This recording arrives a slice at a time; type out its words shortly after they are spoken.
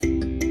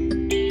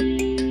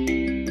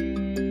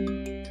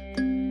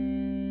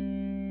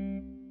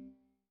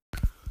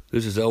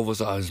This is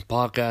Elvis Iverson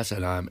Podcast,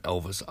 and I'm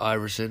Elvis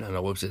Iverson, and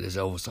our website is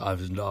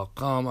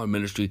elvisiverson.com. Our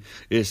ministry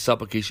is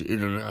Supplication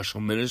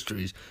International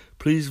Ministries.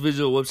 Please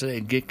visit our website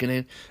and get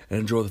connected and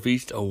enjoy the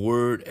feast of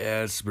Word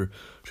and Spirit.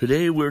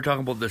 Today we're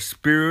talking about the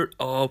spirit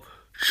of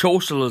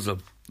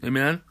socialism.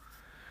 Amen?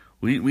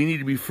 We need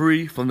to be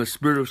free from the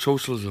spirit of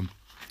socialism.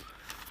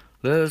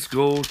 Let's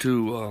go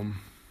to,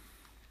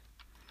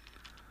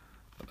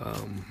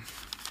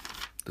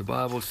 the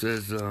Bible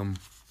says,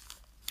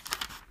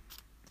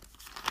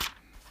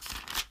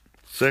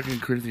 2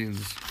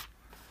 Corinthians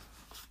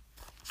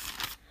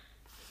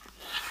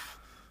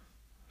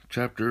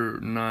chapter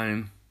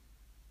 9,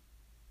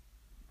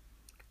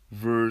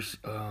 verse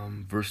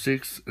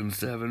 6 and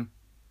 7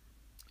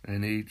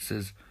 and 8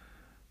 says,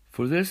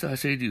 "For this I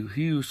say to you,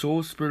 he who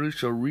sows spiritually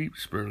shall reap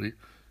spiritually.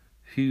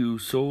 He who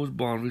sows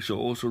bodily shall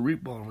also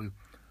reap bodily.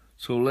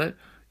 So let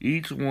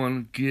each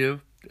one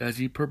give as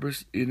he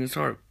purposed in his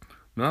heart,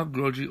 not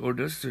grudgingly or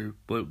necessary,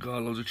 but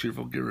God loves a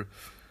cheerful giver.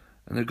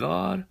 And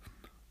God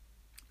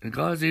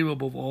is able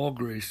above all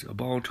grace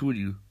abound to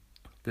you,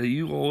 that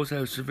you always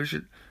have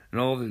sufficient in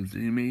all things, that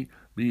you may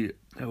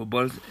have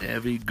abundance in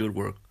every good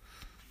work."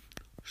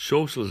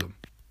 Socialism.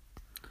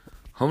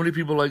 How many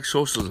people like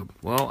socialism?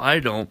 Well, I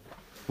don't.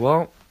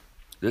 Well,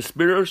 the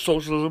spirit of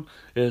socialism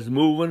is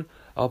moving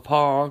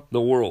upon the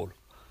world.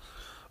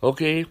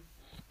 Okay?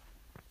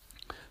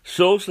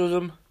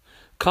 Socialism,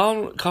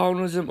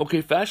 communism,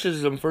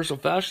 fascism. First of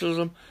all,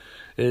 fascism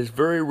is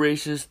very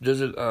racist,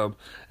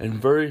 and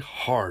very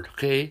hard,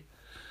 okay?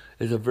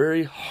 It's a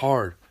very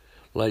hard,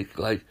 hard,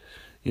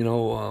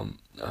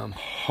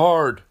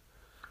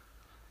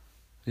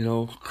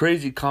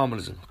 crazy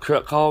communism.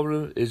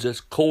 Communism is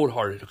just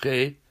cold-hearted,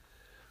 okay?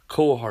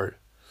 Cold-hearted,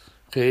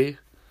 okay?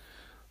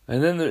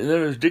 And then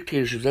there's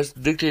dictatorships. That's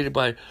dictated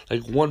by,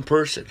 one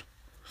person,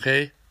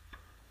 okay?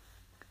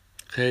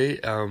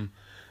 Okay,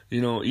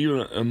 even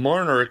a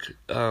monarch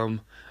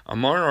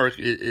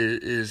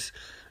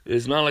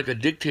is not like a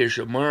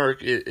dictatorship.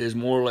 Monarch is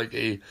more like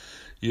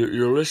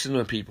you're listening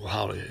to people.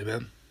 Hallelujah,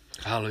 amen.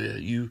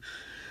 Hallelujah.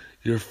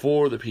 You're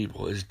for the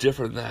people. It's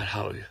different than that.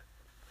 Hallelujah.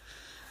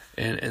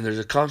 And there's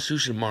a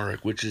constitution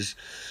monarch, which is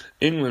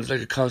England's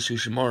like a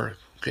constitution monarch.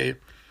 Okay,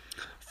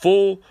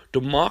 full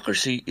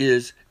democracy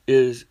is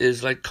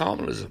like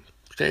communism.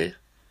 Okay,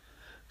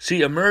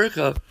 see,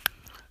 America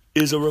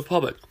is a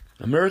republic.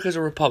 America is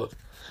a republic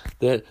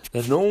that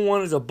no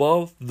one is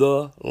above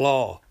the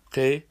law.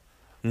 Okay,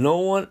 no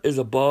one is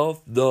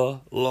above the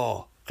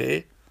law.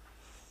 Okay.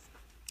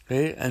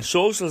 Okay, and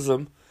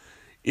socialism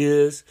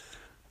is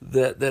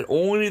that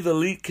only the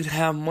elite can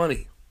have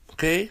money.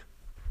 Okay?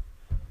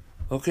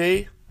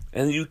 Okay?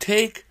 And you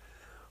take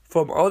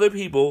from other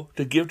people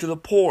to give to the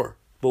poor.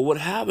 But what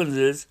happens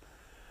is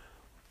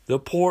the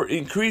poor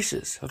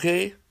increases.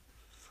 Okay?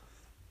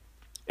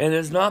 And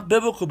it's not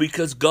biblical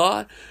because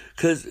God,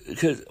 because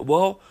they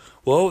want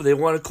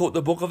to quote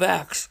the book of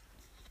Acts.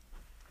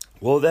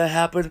 Well, that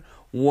happened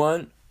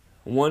one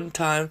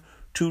time,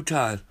 2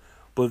 times.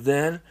 But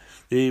then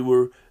they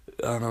were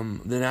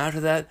then after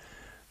that,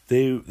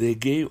 they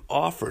gave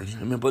offerings.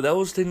 But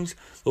those 2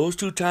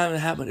 times that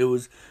happened, it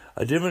was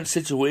a different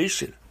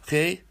situation.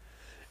 Okay,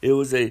 it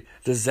was a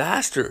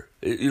disaster.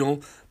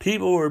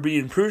 People were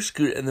being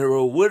persecuted, and there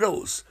were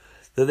widows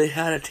that they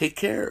had to take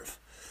care of.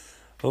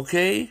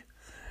 Okay,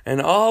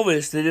 and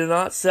always they did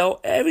not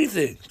sell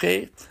everything.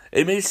 Okay,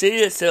 it may say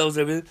it sells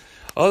everything,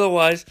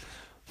 otherwise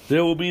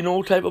there will be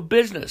no type of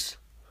business.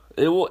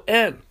 It will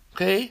end.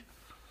 Okay.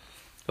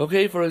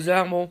 Okay, for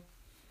example,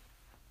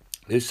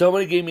 if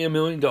somebody gave me $1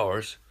 million,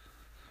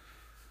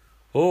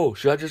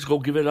 should I just go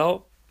give it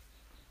out?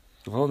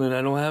 Well, then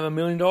I don't have $1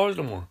 million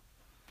no more.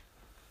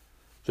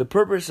 The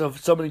purpose of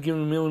somebody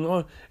giving me $1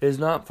 million is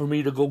not for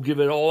me to go give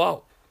it all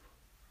out.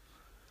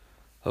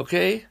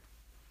 Okay?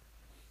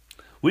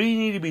 We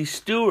need to be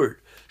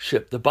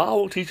stewardship. The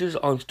Bible teaches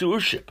on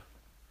stewardship.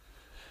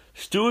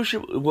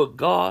 Stewardship is what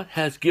God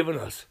has given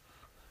us.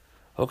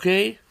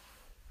 Okay?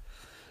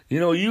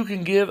 You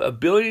can give $1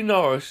 billion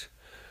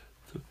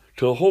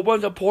to a whole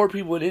bunch of poor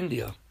people in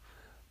India,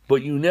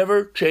 but you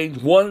never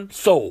change one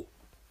soul.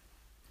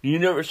 You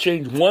never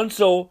change one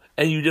soul,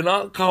 and you do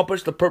not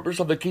accomplish the purpose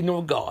of the kingdom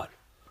of God,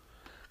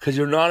 because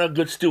you're not a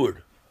good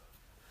steward.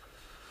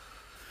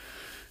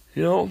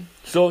 So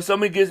if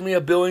somebody gives me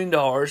 $1 billion,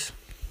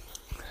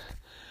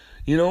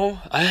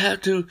 I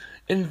have to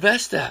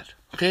invest that,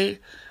 okay?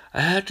 I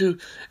had to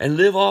and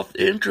live off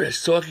the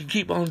interest so I can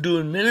keep on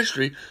doing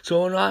ministry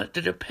so I'm not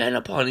to depend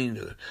upon each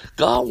other.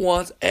 God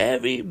wants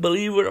every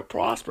believer to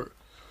prosper.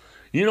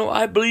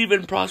 I believe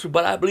in prosperity,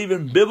 but I believe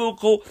in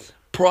biblical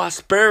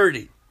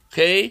prosperity.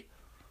 Okay?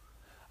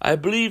 I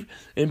believe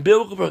in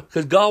biblical prosperity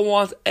because God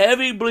wants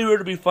every believer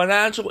to be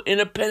financially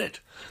independent.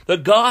 The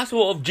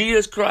gospel of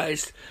Jesus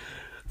Christ,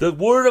 the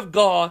word of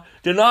God,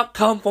 did not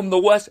come from the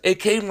West.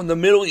 It came from the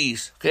Middle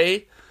East.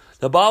 Okay?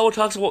 The Bible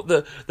talks about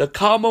the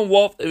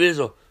commonwealth of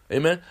Israel.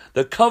 Amen.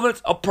 The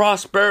covenants of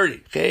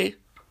prosperity. Okay.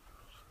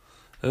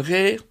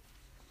 Okay.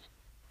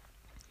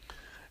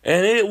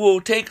 And it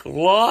will take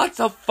lots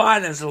of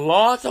finance,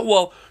 lots of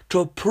wealth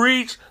to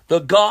preach the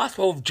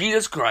gospel of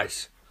Jesus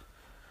Christ.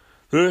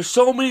 There are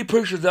so many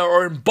preachers that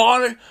are in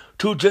bondage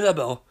to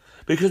Jezebel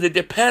because they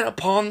depend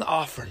upon the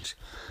offerings.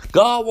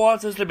 God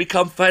wants us to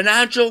become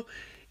financial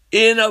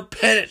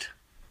independent.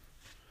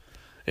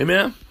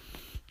 Amen?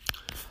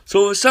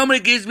 So if somebody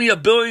gives me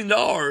 $1 billion,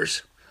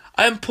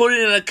 I'm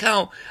putting in an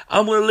account.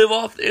 I'm going to live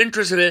off the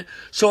interest in it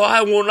so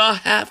I will not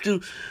have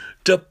to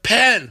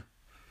depend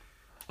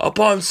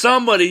upon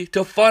somebody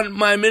to fund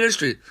my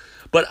ministry.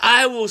 But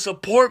I will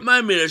support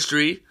my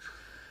ministry.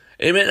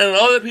 Amen. And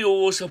other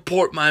people will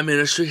support my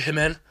ministry.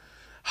 Amen.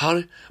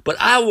 But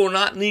I will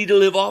not need to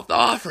live off the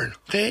offering.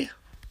 Okay?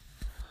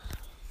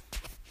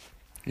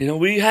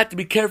 We have to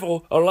be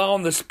careful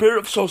allowing the spirit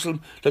of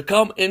socialism to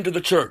come into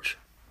the church.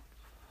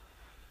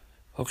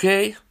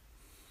 Okay?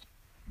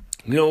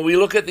 We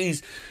look at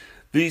these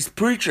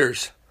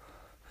preachers.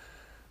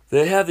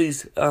 They have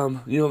these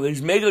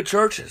mega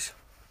churches.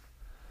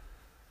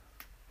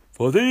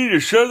 Well, they need to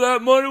share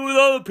that money with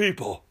other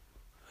people.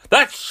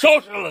 That's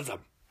socialism.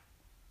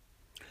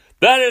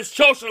 That is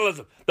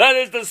socialism. That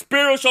is the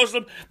spirit of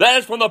socialism. That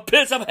is from the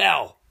pits of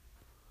hell.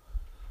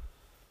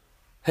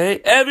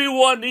 Hey,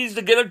 everyone needs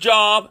to get a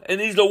job and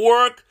needs to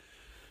work.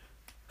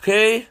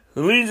 Okay?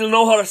 They need to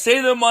know how to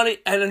save their money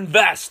and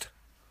invest.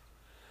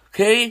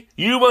 Okay?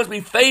 You must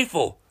be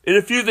faithful in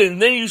a few things.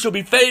 Then you shall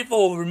be faithful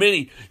over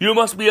many. You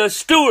must be a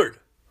steward.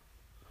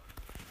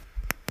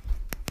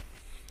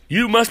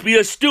 You must be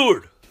a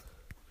steward.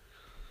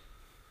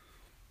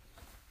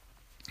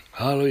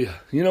 Hallelujah.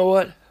 You know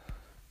what?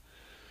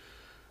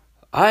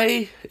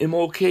 I am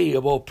okay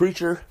about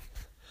preacher.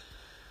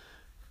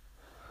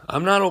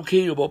 I'm not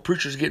okay about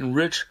preachers getting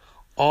rich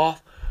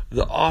off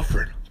the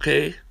offering.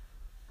 Okay?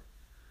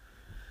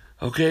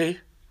 Okay?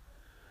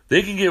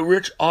 They can get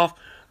rich off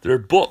their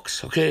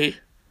books. Okay?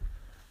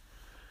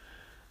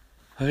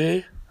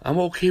 Okay? I'm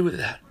okay with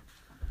that.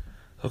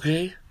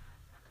 Okay?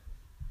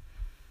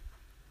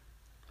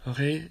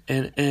 Okay?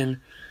 And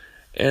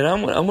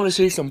I'm going to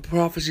say some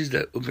prophecies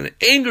that are going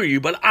to anger you,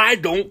 but I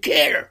don't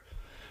care.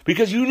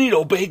 Because you need to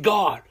obey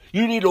God.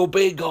 You need to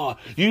obey God.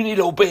 You need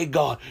to obey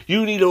God.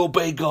 You need to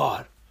obey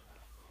God.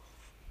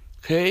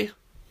 Okay?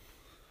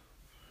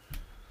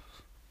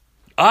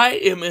 I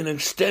am an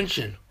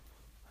extension.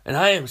 And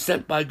I am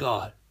sent by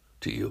God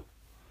to you.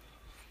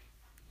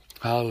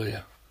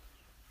 Hallelujah.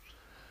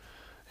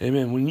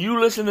 Amen. When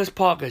you listen to this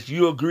podcast,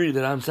 you agree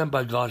that I'm sent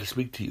by God to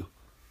speak to you.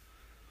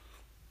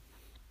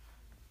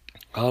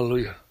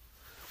 Hallelujah.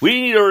 We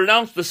need to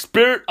renounce the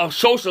spirit of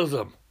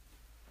socialism.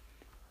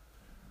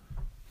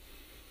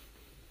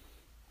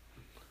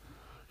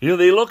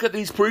 They look at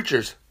these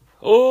preachers.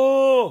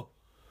 Oh,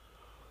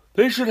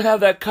 they should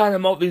have that kind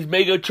of these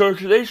mega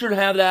churches. They should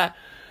have that.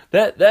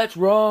 That's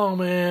wrong,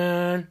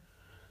 man.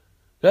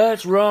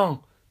 That's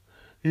wrong.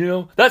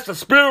 That's the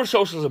spirit of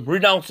socialism.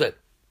 Renounce it.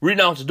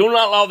 Renounce it. Do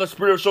not allow the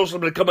spirit of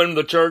socialism to come into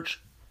the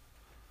church.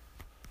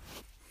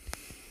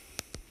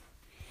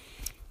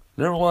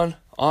 Number one,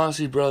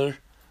 honestly, brother,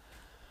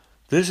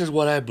 this is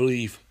what I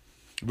believe,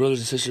 brothers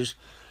and sisters.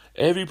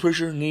 Every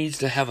preacher needs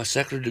to have a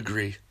secular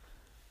degree.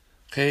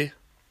 Okay?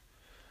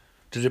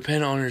 To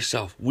depend on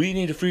yourself. We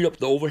need to free up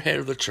the overhead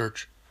of the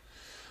church.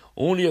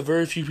 Only a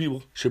very few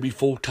people should be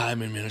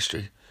full-time in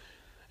ministry.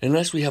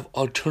 Unless we have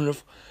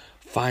alternative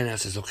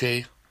finances,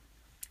 okay?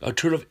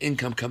 Alternative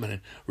income coming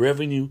in.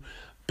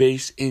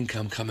 Revenue-based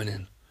income coming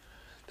in.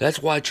 That's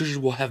why churches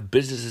will have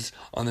businesses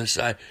on their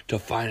side to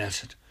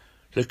finance it.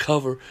 To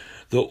cover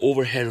the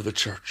overhead of the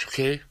church,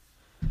 okay?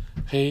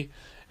 Okay?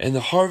 And the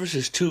harvest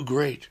is too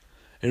great.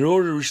 In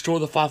order to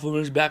restore the fivefold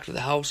ministry back to the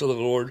house of the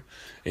Lord.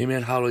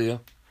 Amen, hallelujah.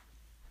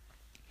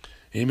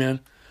 Amen.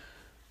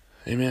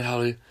 Amen.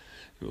 Hallelujah.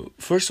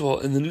 First of all,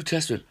 in the New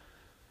Testament,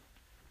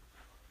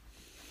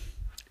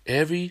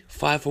 every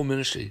fivefold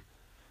ministry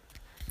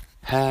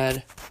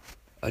had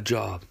a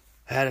job,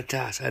 had a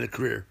task, had a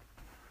career.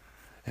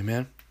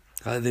 Amen.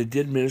 They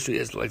did ministry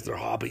as like their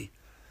hobby.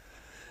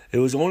 It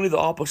was only the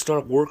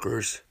apostolic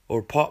workers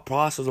or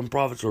apostles and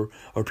prophets or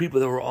people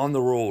that were on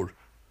the road.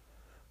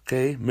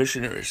 Okay,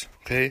 missionaries.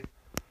 Okay.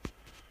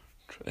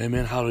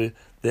 Amen. Hallelujah.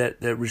 That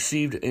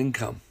received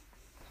income.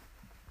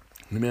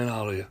 Amen,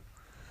 hallelujah.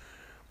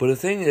 But the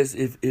thing is,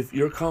 if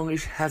your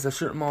congregation has a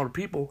certain amount of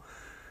people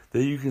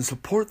that you can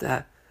support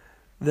that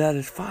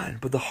is fine.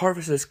 But the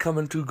harvest is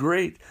coming too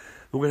great.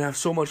 We're going to have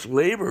so much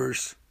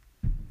laborers.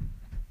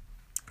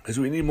 Because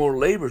we need more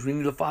laborers. We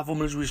need the fivefold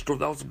ministry to restore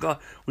the house of God.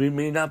 We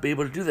may not be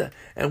able to do that.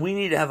 And we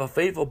need to have a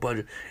faithful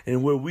budget.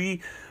 And where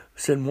we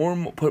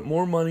put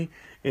more money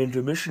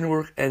into mission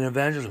work and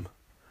evangelism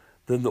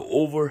than the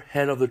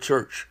overhead of the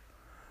church.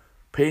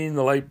 Paying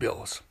the light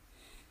bills.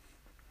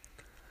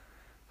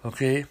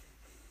 Okay?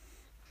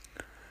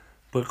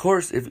 But of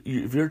course, if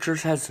your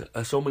church has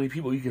so many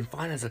people, you can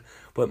finance it.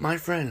 But my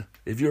friend,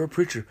 if you're a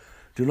preacher,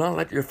 do not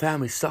let your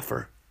family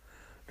suffer.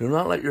 Do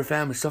not let your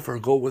family suffer or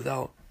go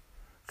without.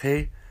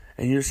 Okay?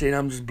 And you're saying,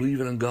 I'm just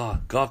believing in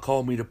God. God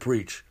called me to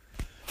preach.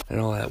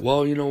 And all that.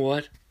 Well, you know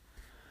what?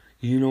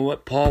 You know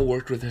what? Paul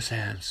worked with his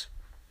hands.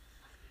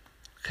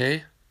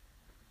 Okay?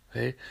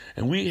 Okay?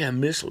 And we have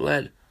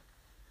misled.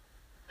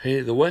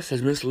 Okay? The West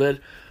has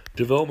misled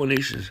development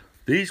nations.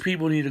 These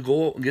people need to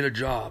go out and get a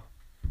job.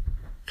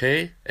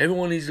 Okay?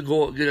 Everyone needs to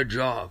go out and get a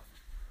job.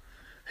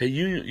 Hey,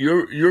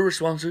 you're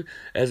responsible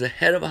as a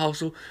head of a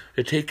household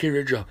to take care of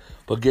your job.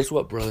 But guess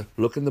what, brother?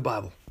 Look in the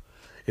Bible.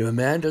 If a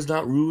man does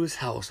not rule his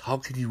house, how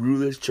can he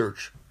rule his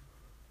church?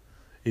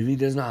 If he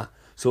does not.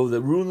 So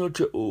the ruling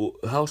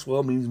the house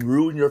well means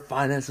ruling your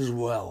finances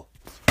well.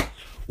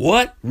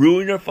 What?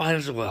 Ruling your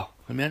finances well.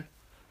 Amen?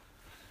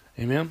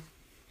 Amen?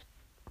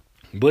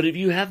 But if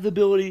you have the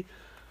ability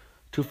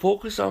to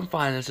focus on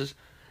finances,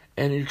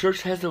 and your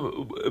church has the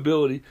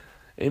ability,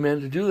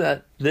 amen, to do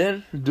that,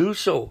 then do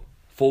so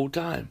full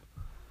time.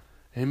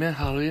 Amen?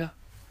 Hallelujah.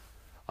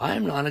 I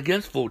am not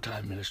against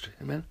full-time ministry.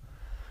 Amen?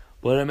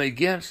 What I'm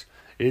against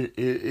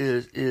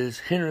is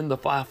hindering the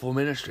fivefold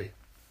ministry.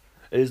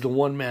 It is the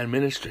one-man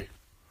ministry.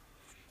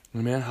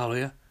 Amen?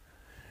 Hallelujah.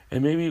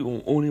 And maybe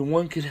only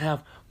one can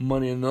have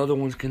money and the other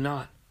ones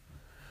cannot.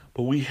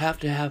 But we have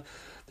to have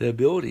the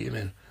ability.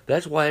 Amen.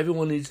 That's why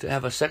everyone needs to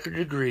have a secular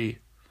degree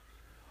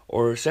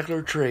or a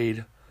secular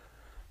trade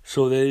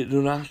so they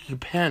do not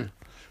depend.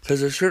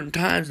 Because there's certain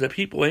times that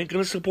people ain't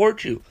going to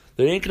support you.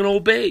 They ain't going to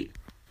obey.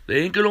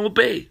 They ain't going to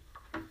obey.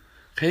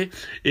 Okay?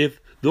 If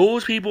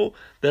those people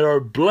that are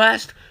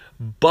blessed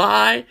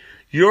by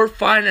your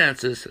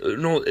finances,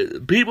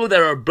 people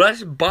that are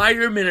blessed by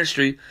your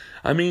ministry,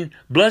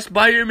 blessed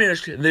by your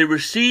ministry, and they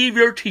receive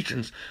your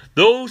teachings,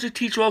 those who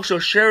teach well shall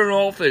share in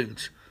all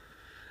things.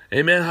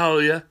 Amen,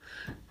 hallelujah.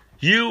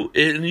 You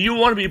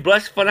want to be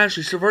blessed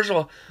financially. So first of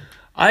all,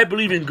 I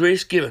believe in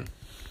grace given.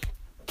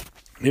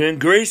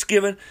 And grace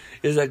given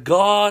is that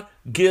God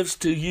gives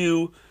to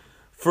you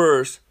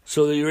first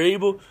so that you're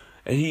able,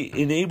 and He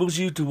enables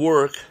you to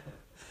work.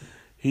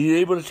 He's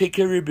able to take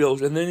care of your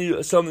bills, and then you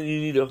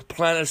need to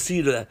plant a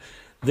seed of that.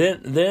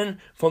 Then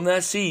from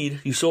that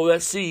seed, you sow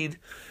that seed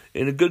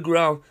in a good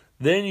ground,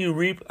 then you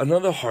reap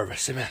another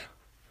harvest. Amen.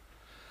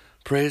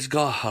 Praise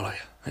God. Hallelujah.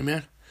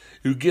 Amen.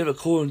 You give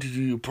according to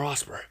you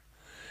prosper.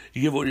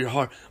 You give with your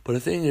heart. But the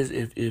thing is,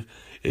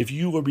 if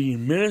you are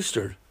being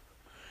ministered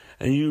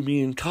and you're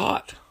being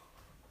taught,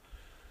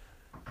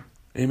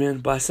 amen,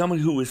 by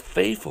somebody who is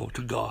faithful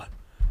to God,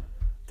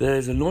 that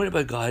is anointed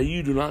by God,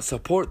 you do not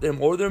support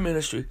them or their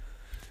ministry,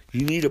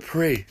 you need to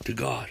pray to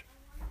God.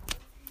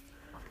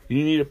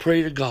 You need to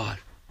pray to God.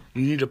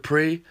 You need to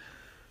pray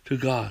to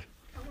God.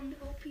 I want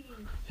to go pee.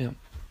 Yeah.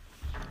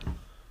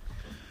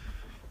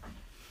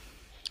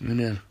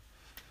 Amen.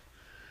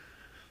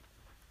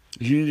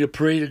 You need to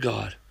pray to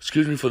God.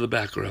 Excuse me for the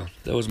background.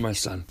 That was my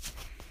son.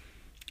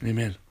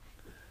 Amen.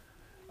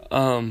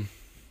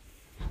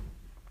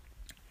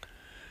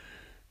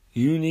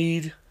 You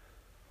need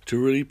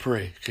to really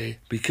pray, okay?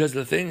 Because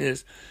the thing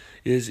is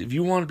if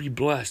you want to be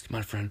blessed,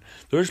 my friend,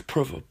 there's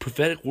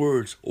prophetic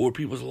words over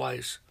people's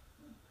lives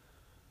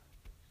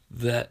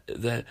that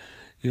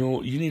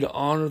you need to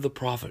honor the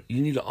prophet.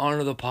 You need to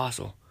honor the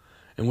apostle.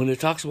 And when it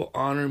talks about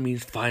honor, it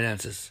means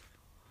finances.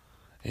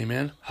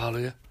 Amen.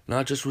 Hallelujah.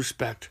 Not just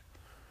respect.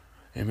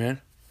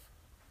 Amen.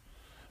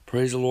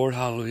 Praise the Lord.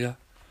 Hallelujah.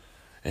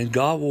 And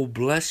God will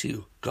bless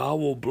you. God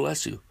will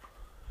bless you.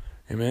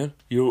 Amen.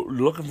 You're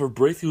looking for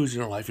breakthroughs in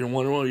your life. You're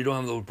wondering why you don't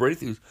have those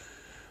breakthroughs.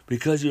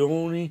 Because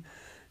there's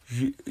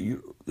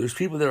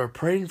people that are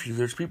praying for you.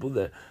 There's people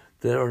that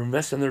are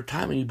investing their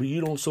time in you, but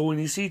you don't sow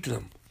any seed to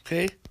them.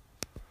 Okay?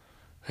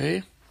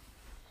 Okay?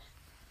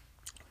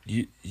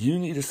 You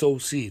need to sow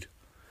seed.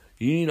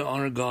 You need to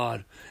honor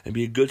God and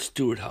be a good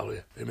steward.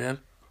 Hallelujah. Amen.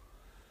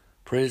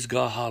 Praise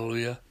God.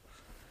 Hallelujah.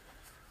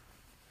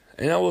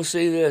 And I will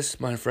say this,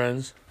 my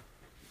friends,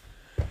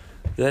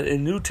 that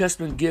in New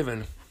Testament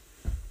given,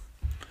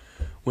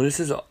 when it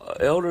says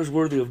elders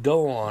worthy of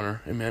double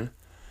honor, amen,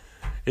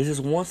 it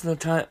says once in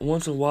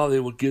a while they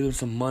would give them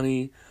some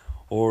money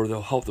or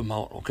they'll help them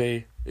out,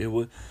 okay? It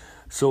would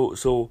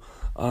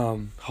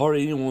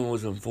hardly anyone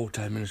was in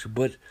full-time ministry,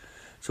 but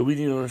so we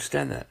need to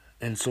understand that.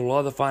 And so a lot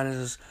of the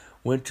finances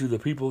went to the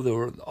people that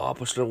were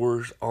opposite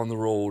words on the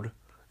road,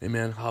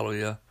 amen,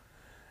 hallelujah,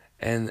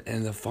 and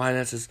the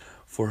finances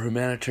for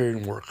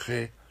humanitarian work,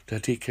 okay, to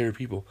take care of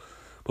people.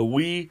 But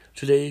we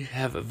today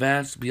have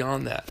advanced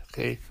beyond that,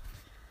 okay?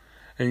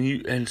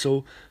 And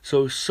so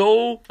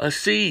sow a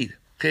seed,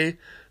 okay?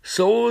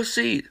 Sow a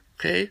seed,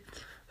 okay?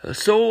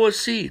 Sow a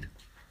seed.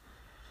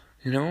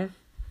 You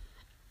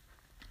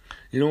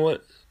know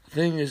what?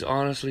 Thing is,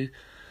 honestly,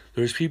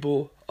 there's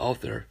people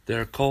out there that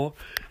are called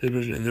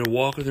and they're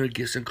walking their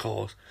gifts and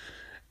calls,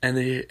 and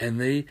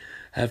they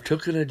have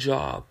taken a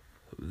job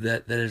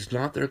that is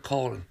not their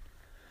calling,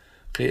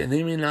 okay? And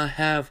they may not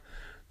have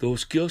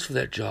those skills for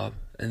that job,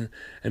 and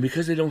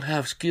because they don't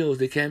have skills,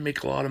 they can't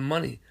make a lot of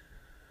money.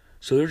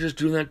 So they're just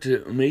doing that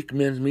to make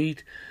men's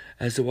meet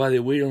as to why they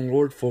wait on the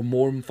Lord for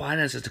more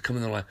finances to come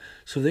in their life.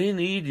 So they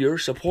need your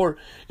support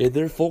if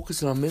they're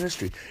focusing on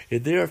ministry.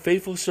 If they are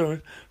faithful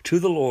servants to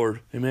the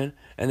Lord, amen,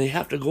 and they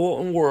have to go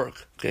out and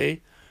work,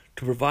 okay,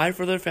 to provide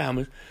for their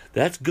families,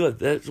 that's good.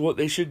 That's what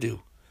they should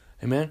do,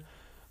 amen.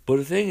 But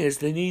the thing is,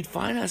 they need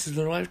finances in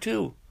their life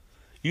too.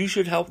 you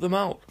should help them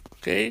out,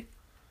 okay?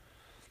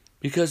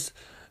 Because,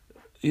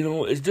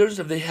 it's different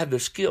if they have the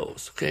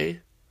skills,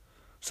 okay?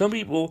 Some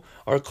people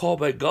are called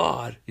by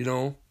God, we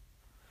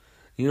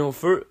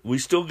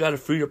still got to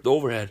free up the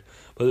overhead.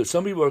 But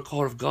some people are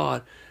called of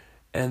God,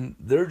 and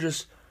their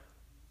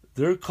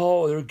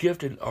call, their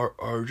gifted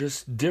are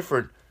just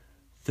different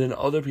than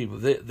other people.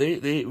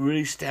 They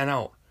really stand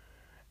out.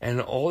 And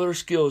all their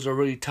skills are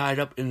really tied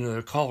up into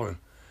their calling.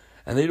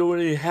 And they don't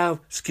really have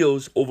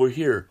skills over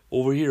here.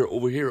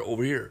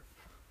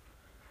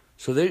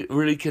 So they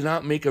really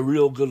cannot make a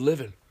real good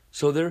living.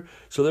 So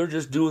they're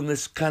just doing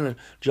this kind of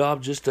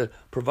job just to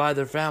provide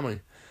their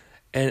family.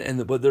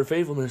 But they're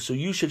faithfulness, so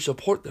you should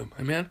support them.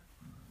 Amen?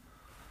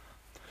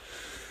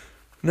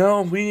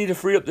 Now, we need to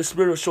free up the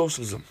spirit of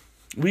socialism.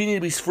 We need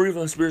to be free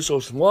from the spirit of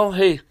socialism. Well,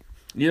 hey,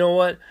 you know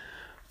what?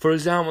 For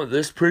example,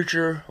 this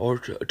preacher, or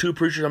two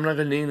preachers, I'm not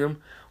going to name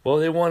them, well,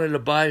 they wanted to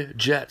buy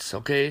jets,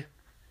 okay?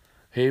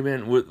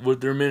 Amen, with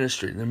their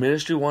ministry. The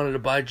ministry wanted to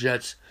buy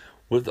jets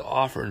with the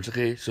offerings,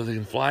 okay? So they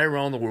can fly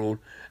around the world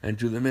and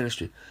do the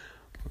ministry.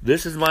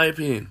 This is my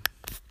opinion.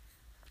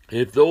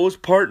 If those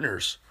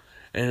partners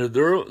and if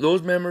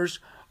those members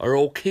are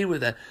okay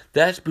with that,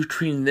 that's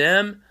between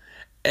them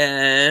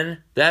and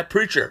that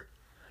preacher.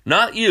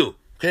 Not you,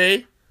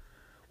 okay?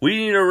 We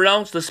need to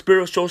renounce the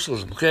spirit of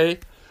socialism, okay?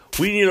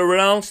 We need to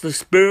renounce the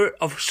spirit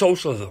of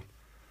socialism.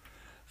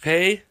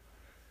 Okay?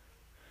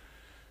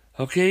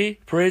 Okay?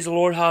 Praise the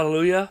Lord.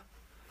 Hallelujah.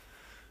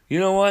 You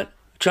know what?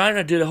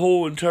 China did a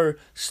whole entire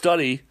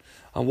study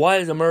on why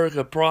is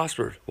America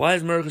prospered. Why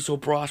is America so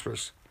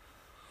prosperous?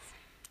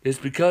 It's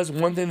because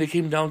one thing they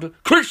came down to,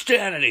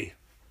 Christianity.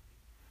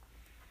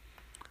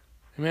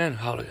 Amen.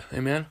 Hallelujah.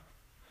 Amen.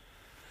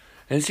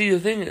 And see, the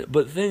thing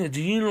is,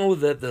 do you know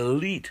that the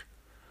elite,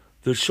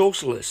 the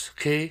socialists,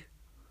 okay?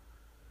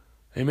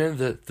 Amen.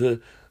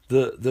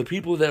 The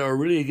people that are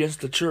really against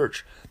the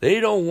church,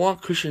 they don't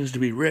want Christians to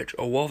be rich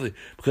or wealthy,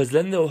 because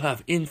then they'll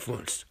have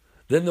influence.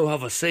 Then they'll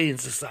have a say in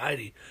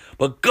society.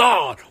 But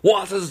God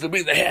wants us to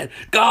be the head.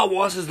 God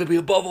wants us to be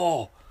above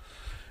all.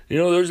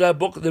 There's that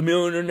book, The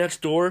Millionaire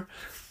Next Door.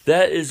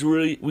 That is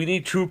really, we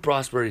need true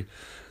prosperity.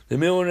 The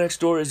Millionaire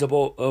Next Door is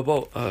about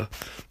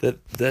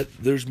that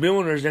there's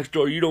millionaires next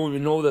door. You don't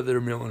even know that they're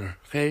a millionaire.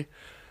 Okay.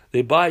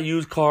 They buy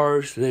used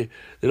cars. They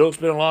don't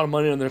spend a lot of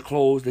money on their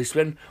clothes. They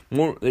spend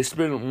more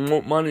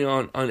money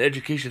on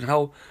education and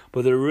health,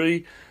 but they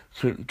really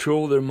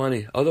control their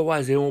money.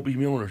 Otherwise, they won't be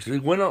millionaires. They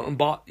went out and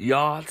bought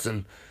yachts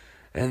and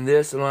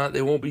this and that.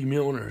 They won't be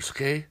millionaires.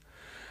 Okay.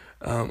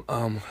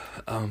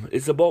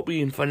 It's about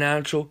being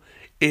financial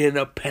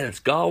independence.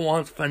 God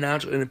wants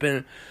financial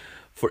independence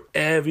for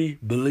every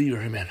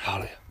believer. Amen.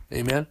 Hallelujah.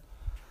 Amen.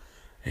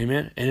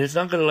 Amen. And it's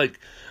not gonna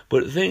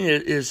but the thing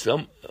is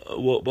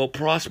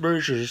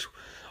prosperity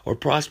or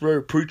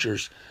prosperity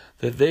preachers,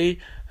 that they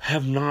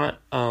have not,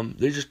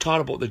 they just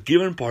taught about the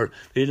giving part.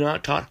 They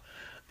not taught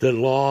the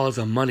laws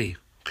of money,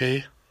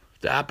 okay?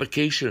 The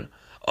application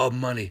of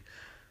money,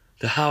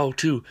 the how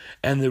to,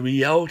 and the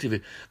reality of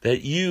it.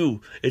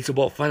 It's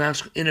about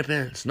financial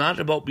independence, not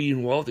about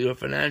being wealthy or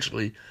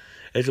financially.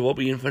 It's about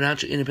being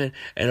financially independent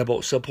and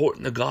about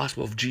supporting the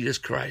gospel of Jesus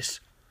Christ.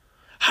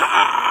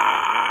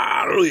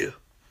 Hallelujah.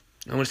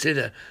 I'm going to say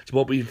that. It's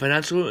about being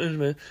financially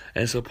independent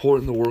and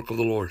supporting the work of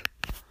the Lord.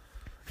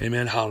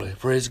 Amen. Hallelujah.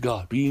 Praise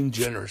God. Being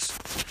generous.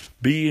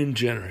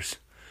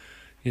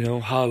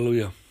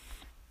 Hallelujah.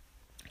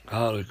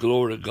 Hallelujah.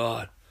 Glory to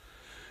God.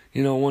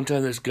 One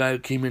time this guy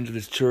came into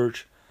this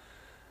church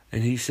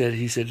and he said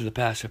to the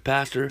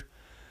pastor,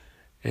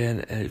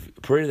 and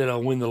pray that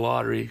I'll win the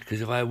lottery,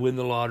 because if I win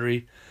the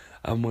lottery,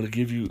 I'm going to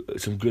give you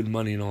some good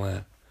money and all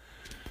that.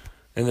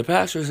 And the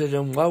pastor said to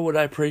him, why would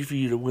I pray for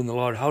you to win the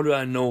lottery? How do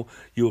I know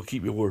you will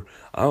keep your word?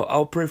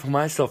 I'll pray for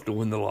myself to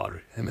win the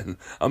lottery. Amen.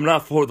 I'm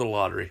not for the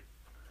lottery.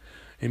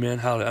 Amen.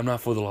 Hallelujah. I'm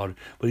not for the lottery.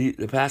 But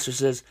the pastor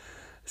says,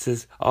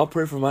 I'll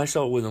pray for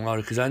myself to win the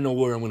lottery, because I know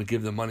where I'm going to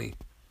give the money.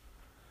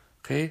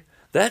 Okay?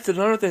 That's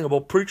another thing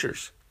about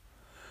preachers.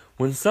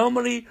 When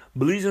somebody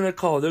believes in their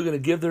call, they're going to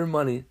give their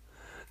money.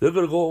 They're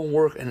going to go and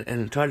work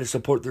and try to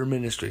support their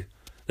ministry.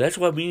 That's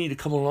why we need to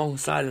come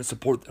alongside and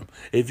support them,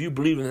 if you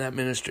believe in that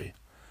ministry.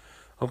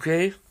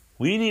 Okay?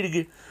 We need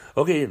to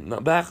getting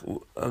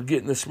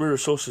the spirit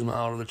of socialism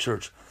out of the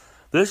church.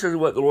 This is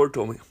what the Lord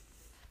told me.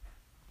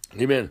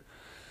 Amen.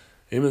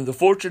 Amen. The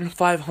Fortune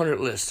 500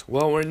 list.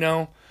 Well, right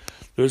now,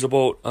 there's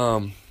about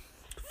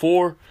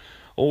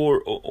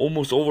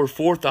almost over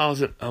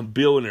 4,000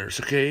 billionaires,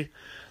 okay?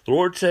 The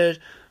Lord said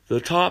the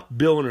top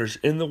billionaires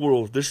in the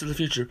world, this is the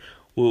future,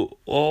 will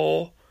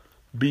all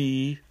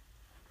be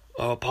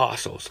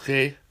apostles,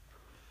 okay?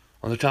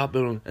 On the top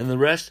billionaires. And the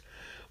rest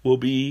will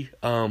be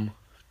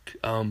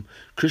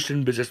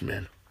Christian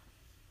businessmen.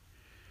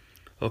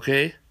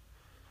 Okay?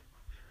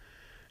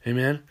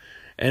 Amen.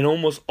 And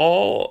most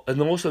of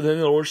them,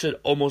 the Lord said,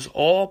 almost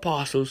all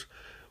apostles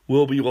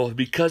will be wealthy,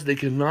 because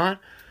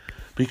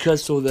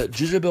so that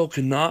Jezebel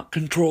cannot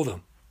control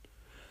them.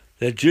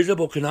 That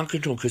Jezebel cannot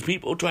control, because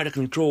people try to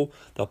control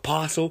the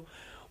apostle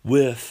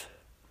with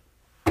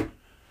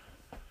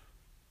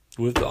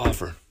the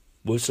offer.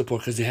 would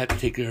support, because they had to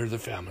take care of their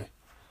family.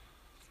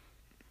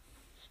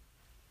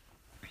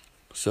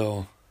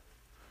 So,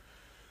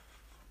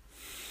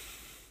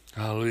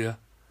 hallelujah.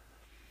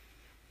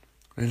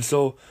 And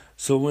so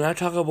when I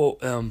talk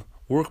about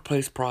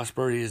workplace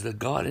prosperity, is that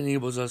God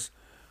enables us,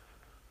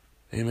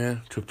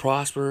 amen, to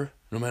prosper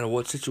no matter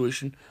what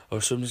situation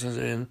or circumstance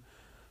we're in,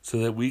 so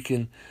that we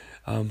can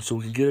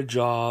get a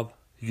job.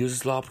 He gives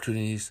us the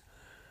opportunities,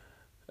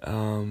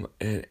 and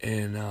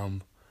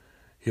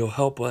He'll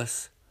help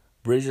us,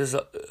 raise us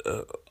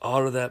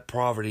out of that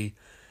poverty,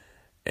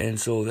 and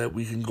so that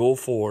we can go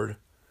forward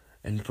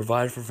and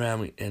provide for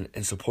family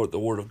and support the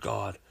Word of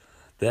God.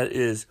 That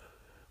is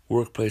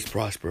workplace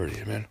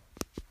prosperity. Amen.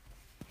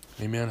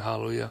 Amen.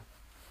 Hallelujah.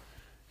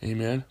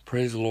 Amen.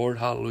 Praise the Lord.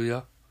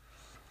 Hallelujah.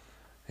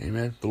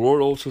 Amen. The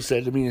Lord also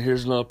said to me, and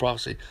here's another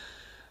prophecy.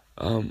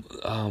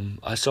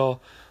 I saw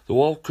the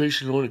wealth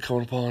creation anointing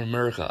coming upon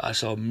America. I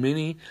saw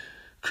many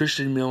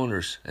Christian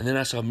millionaires, and then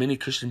I saw many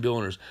Christian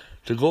billionaires.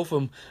 To go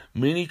from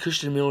many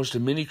Christian millionaires to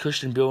many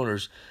Christian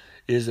billionaires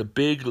is a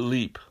big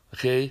leap.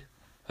 Okay?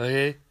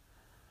 And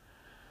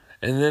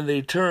then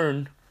they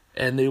turn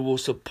and they will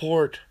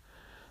support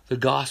the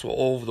gospel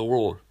all over the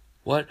world.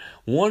 What?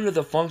 One of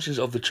the functions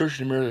of the church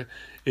in America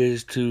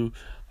is to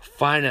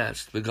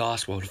finance the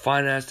gospel, to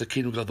finance the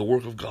kingdom of God, the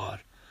work of God.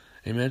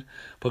 Amen?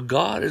 But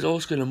God is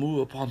also going to move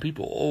upon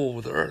people all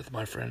over the earth,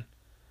 my friend.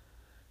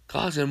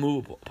 God's going to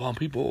move upon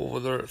people all over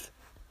the earth.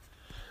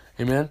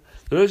 Amen?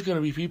 There's going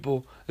to be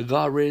people that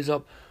God raised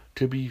up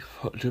to be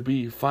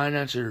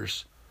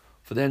financiers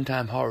for the end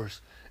time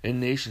harvest in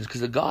nations.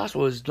 Because the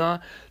gospel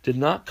did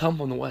not come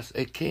from the west.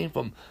 It came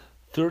from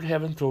third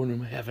heaven, throne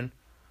room heaven,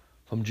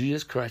 from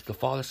Jesus Christ, the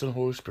Father, Son, and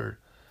Holy Spirit.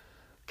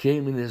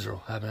 Came in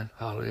Israel. Amen.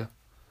 Hallelujah.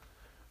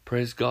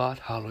 Praise God.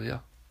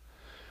 Hallelujah.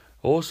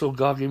 Also,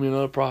 God gave me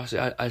another prophecy.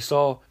 I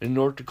saw in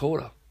North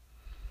Dakota.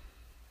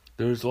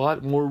 There's a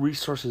lot more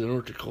resources in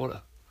North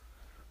Dakota.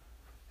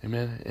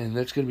 Amen. And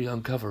that's going to be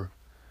uncovered.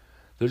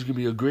 There's going to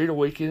be a great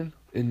awakening.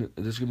 And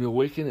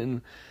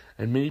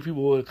many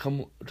people will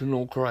come to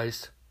know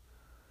Christ.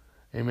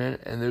 Amen.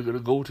 And they're going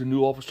to go to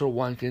new apostolic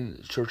wine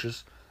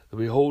churches.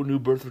 There'll be a whole new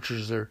birth of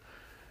churches there.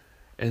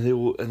 And they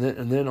will,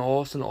 and then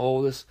all of a sudden,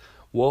 all this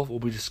wealth will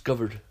be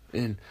discovered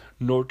in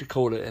North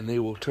Dakota, and they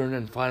will turn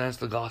and finance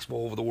the gospel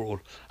all over the world.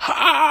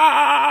 Hallelujah!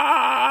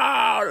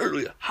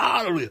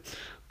 Hallelujah!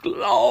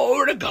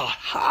 Glory to God!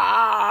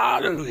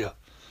 Hallelujah!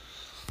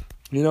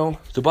 You know,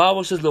 the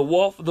Bible says the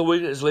wealth of the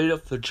wicked is laid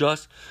up for the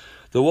just.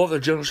 The wealth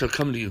of the generous shall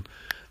come to you.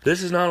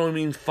 This does not only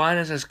mean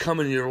finances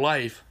coming in your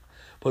life,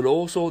 but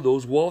also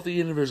those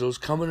wealthy individuals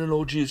coming to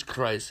know Jesus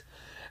Christ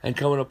and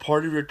coming a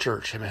part of your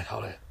church. Amen.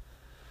 Hallelujah.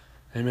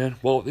 Amen.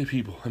 Wealthy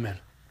people. Amen.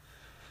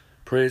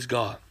 Praise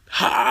God.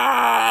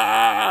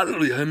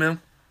 Hallelujah. Amen.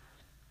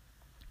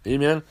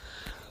 Amen.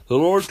 The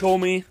Lord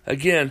told me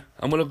again.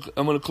 I'm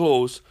gonna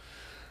close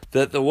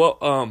that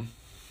the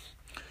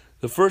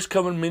first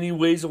coming many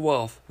ways of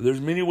wealth. There's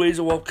many ways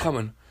of wealth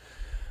coming.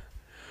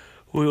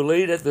 We were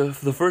laid at the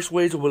first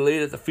ways will be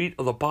laid at the feet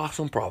of the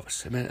apostles and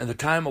prophets. Amen. And the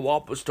time of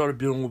wealth started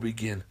building will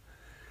begin.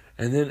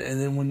 And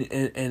then when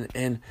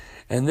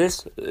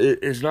this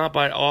is not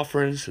by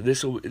offerings.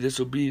 This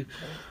will be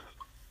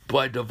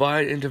by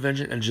divine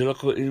intervention,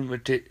 angelical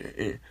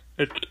intervention.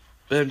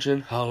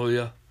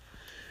 Hallelujah.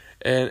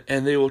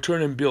 And they will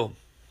turn and build.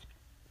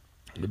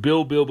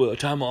 Build. A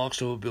time of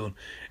oxen will build.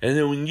 And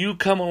then when you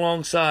come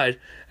alongside,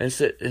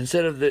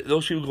 instead of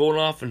those people going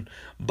off and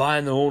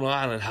buying their own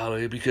island,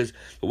 hallelujah, because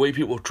the way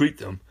people treat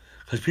them,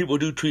 because people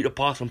do treat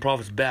apostles and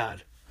prophets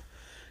bad,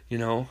 you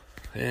know,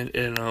 and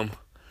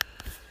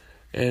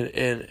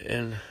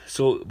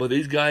so, but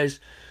these guys,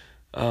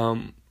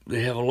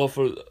 they have a love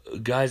for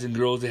guys and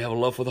girls. They have a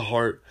love for the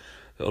heart,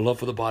 a love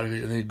for the body,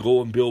 and they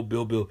go and build.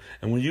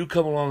 And when you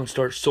come along and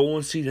start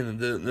sowing seed, and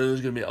then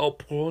there's going to be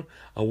outpouring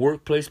a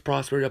workplace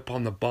prosperity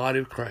upon the body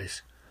of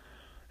Christ.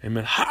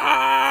 Amen.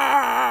 Hallelujah.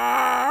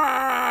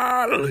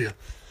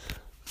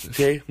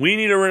 Okay, we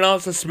need to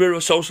renounce the spirit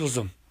of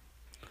socialism.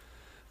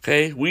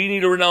 Okay, we need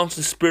to renounce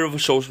the spirit of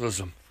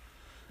socialism.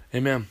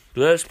 Amen.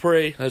 Let us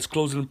pray. Let's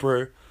close in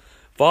prayer.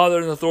 Father,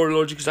 in the authority of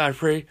Lord Jesus, I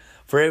pray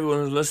for everyone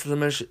who listens to the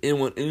ministry,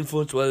 anyone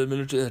influenced by the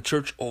ministry in the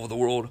church all over the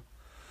world.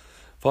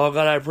 Father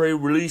God, I pray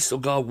release,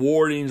 of God,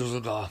 warring angels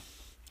of God,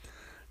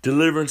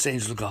 deliverance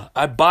angels of God.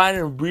 I bind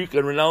and rebuke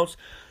and renounce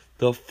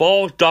the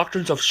false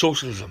doctrines of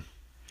socialism.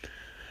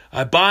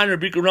 I bind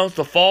and rebuke and renounce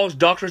the false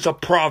doctrines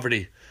of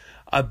poverty.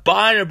 I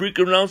bind and rebuke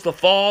and renounce the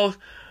false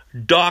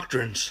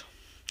doctrines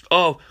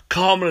of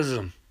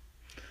communism,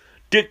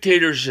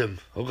 dictatorship,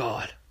 oh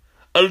God,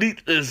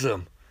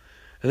 elitism.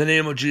 In the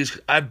name of Jesus,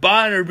 I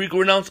bind and rebuke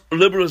and renounce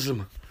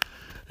liberalism.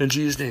 In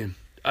Jesus' name,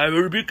 I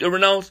rebuke and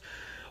renounce,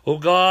 oh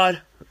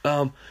God,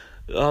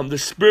 the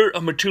spirit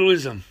of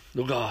materialism,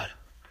 oh God,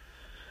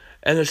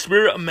 and the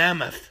spirit of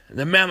mammoth,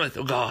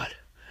 oh God,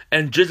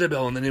 and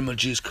Jezebel in the name of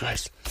Jesus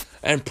Christ,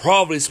 and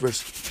poverty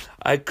spirits.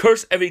 I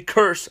curse every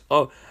curse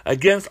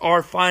against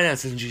our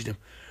finances in Jesus' name.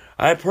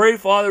 I pray,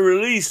 Father,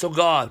 release, oh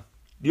God,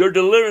 your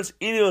deliverance,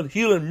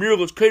 healing,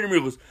 miracles, creating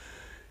miracles,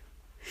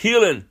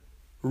 healing,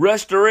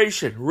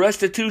 restoration,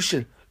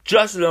 restitution,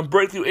 justice, and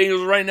breakthrough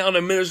angels right now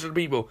to minister to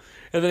people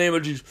in the name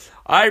of Jesus.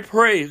 I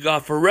pray,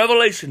 God, for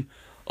revelation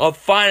of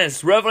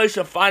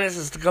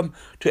finances to come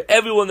to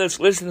everyone that's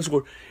listening to this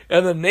word.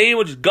 In the name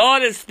of Jesus,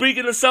 God is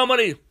speaking to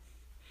somebody.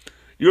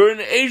 You're in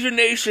the Asian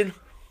nation.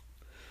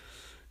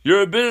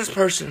 You're a business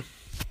person.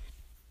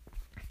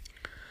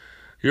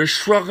 You're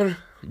struggling.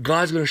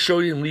 God's going to show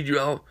you and lead you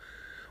out.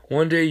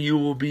 One day you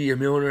will be a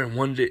millionaire, and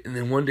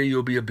one day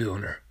you'll be a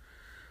billionaire.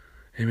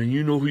 Amen.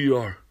 You know who you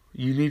are.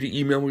 You need to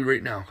email me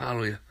right now.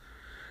 Hallelujah.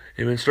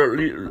 Amen. Start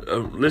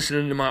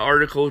listening to my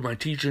articles, my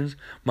teachings,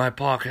 my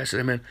podcasts.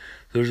 Amen.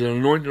 There's an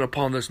anointing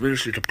upon this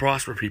ministry to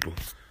prosper people.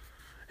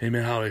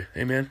 Amen. Hallelujah.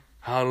 Amen.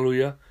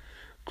 Hallelujah.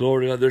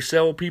 Glory to God. There's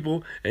several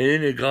people, and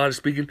in it, God is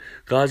speaking.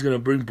 God's going to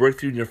bring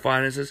breakthrough in your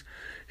finances.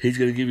 He's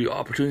going to give you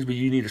opportunities, but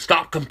you need to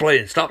stop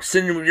complaining. Stop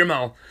sinning with your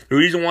mouth. The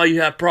reason why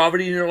you have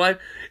poverty in your life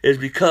is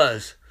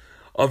because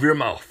of your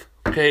mouth.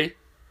 Okay?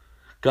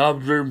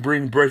 God will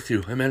bring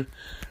breakthrough. Amen.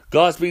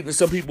 God's speaking to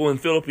some people in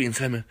the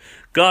Philippines. Amen.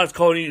 God's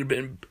calling you to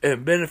be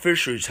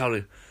beneficiaries.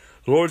 Hallelujah.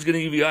 The Lord's going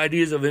to give you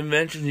ideas of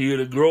inventions. You're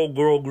going to grow. And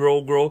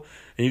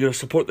you're going to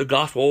support the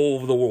gospel all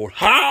over the world.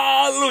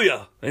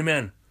 Hallelujah.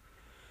 Amen.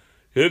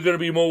 You're going to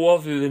be more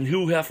wealthy than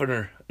Hugh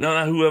Hefner. No,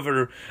 not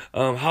Hugh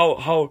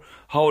Hefner.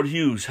 Howard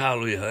Hughes.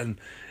 Hallelujah.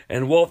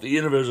 And wealthy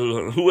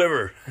individuals.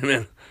 Whoever.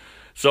 Amen.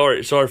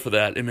 Sorry for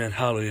that. Amen.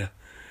 Hallelujah.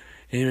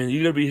 Amen.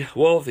 You're going to be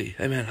wealthy.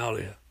 Amen.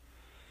 Hallelujah.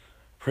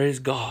 Praise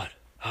God.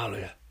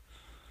 Hallelujah.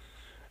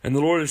 And the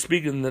Lord is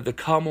speaking that the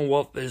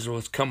Commonwealth of Israel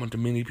is coming to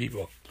many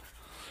people.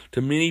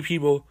 To many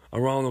people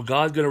around the world.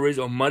 God's going to raise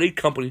a mighty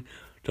company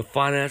to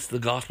finance the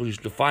gospel,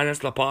 to finance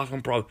the apostle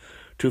and prophet,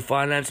 to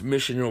finance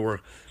missionary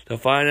work, to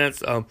finance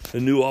the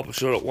new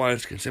apostolic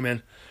wineskins,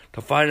 amen.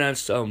 To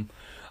finance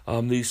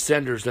these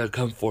centers that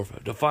come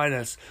forth, to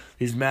finance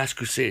these mass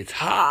crusades.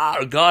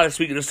 God is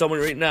speaking to someone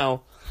right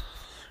now.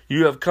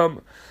 You have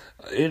come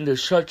into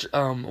such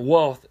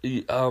wealth,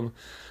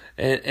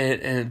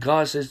 and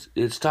God says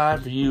it's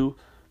time for you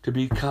to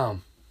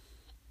become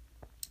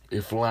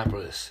a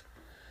philanthropist.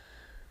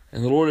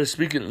 And the Lord is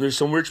speaking. There's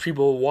some rich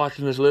people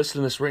watching this,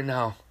 listening to this right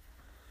now.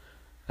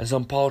 And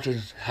some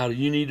politicians, how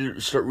you need to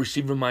start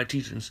receiving my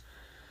teachings.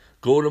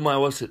 Go to my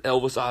website,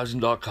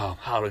 elviseisen.com.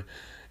 Hallelujah.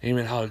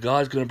 Amen. Hallelujah.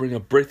 God's going to bring a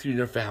breakthrough in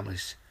your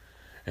families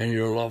and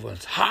your loved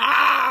ones.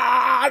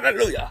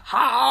 Hallelujah.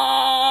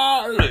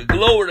 Hallelujah.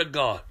 Glory to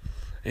God.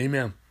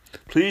 Amen.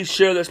 Please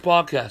share this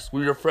podcast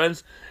with your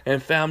friends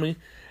and family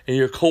and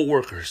your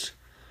co-workers.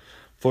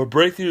 For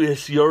breakthrough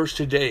is yours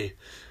today.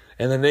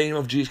 In the name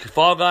of Jesus.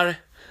 Father God,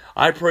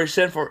 I pray,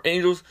 send for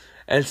angels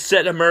and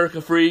set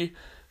America free.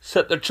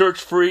 Set the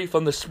church free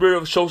from the spirit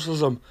of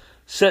socialism.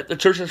 Set the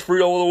churches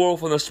free all over the world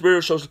from the spirit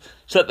of socialism.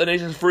 Set the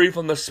nations free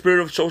from the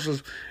spirit of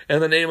socialism. In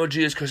the name of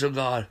Jesus Christ of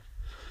God.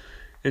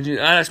 And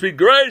I speak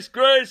grace,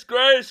 grace,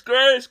 grace,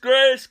 grace,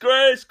 grace,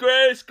 grace,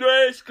 grace,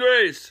 grace,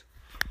 grace.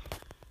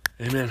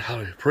 Amen.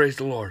 Hallelujah. Praise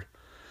the Lord.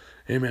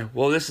 Amen.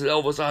 Well, this is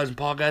Elvis Eisen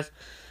Podcast.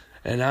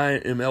 And I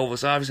am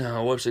Elvis Eisen.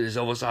 Our website is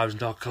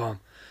elviseisen.com.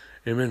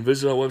 Amen.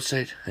 Visit our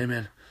website.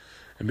 Amen.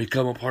 And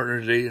become a partner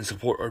today and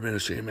support our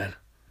ministry. Amen.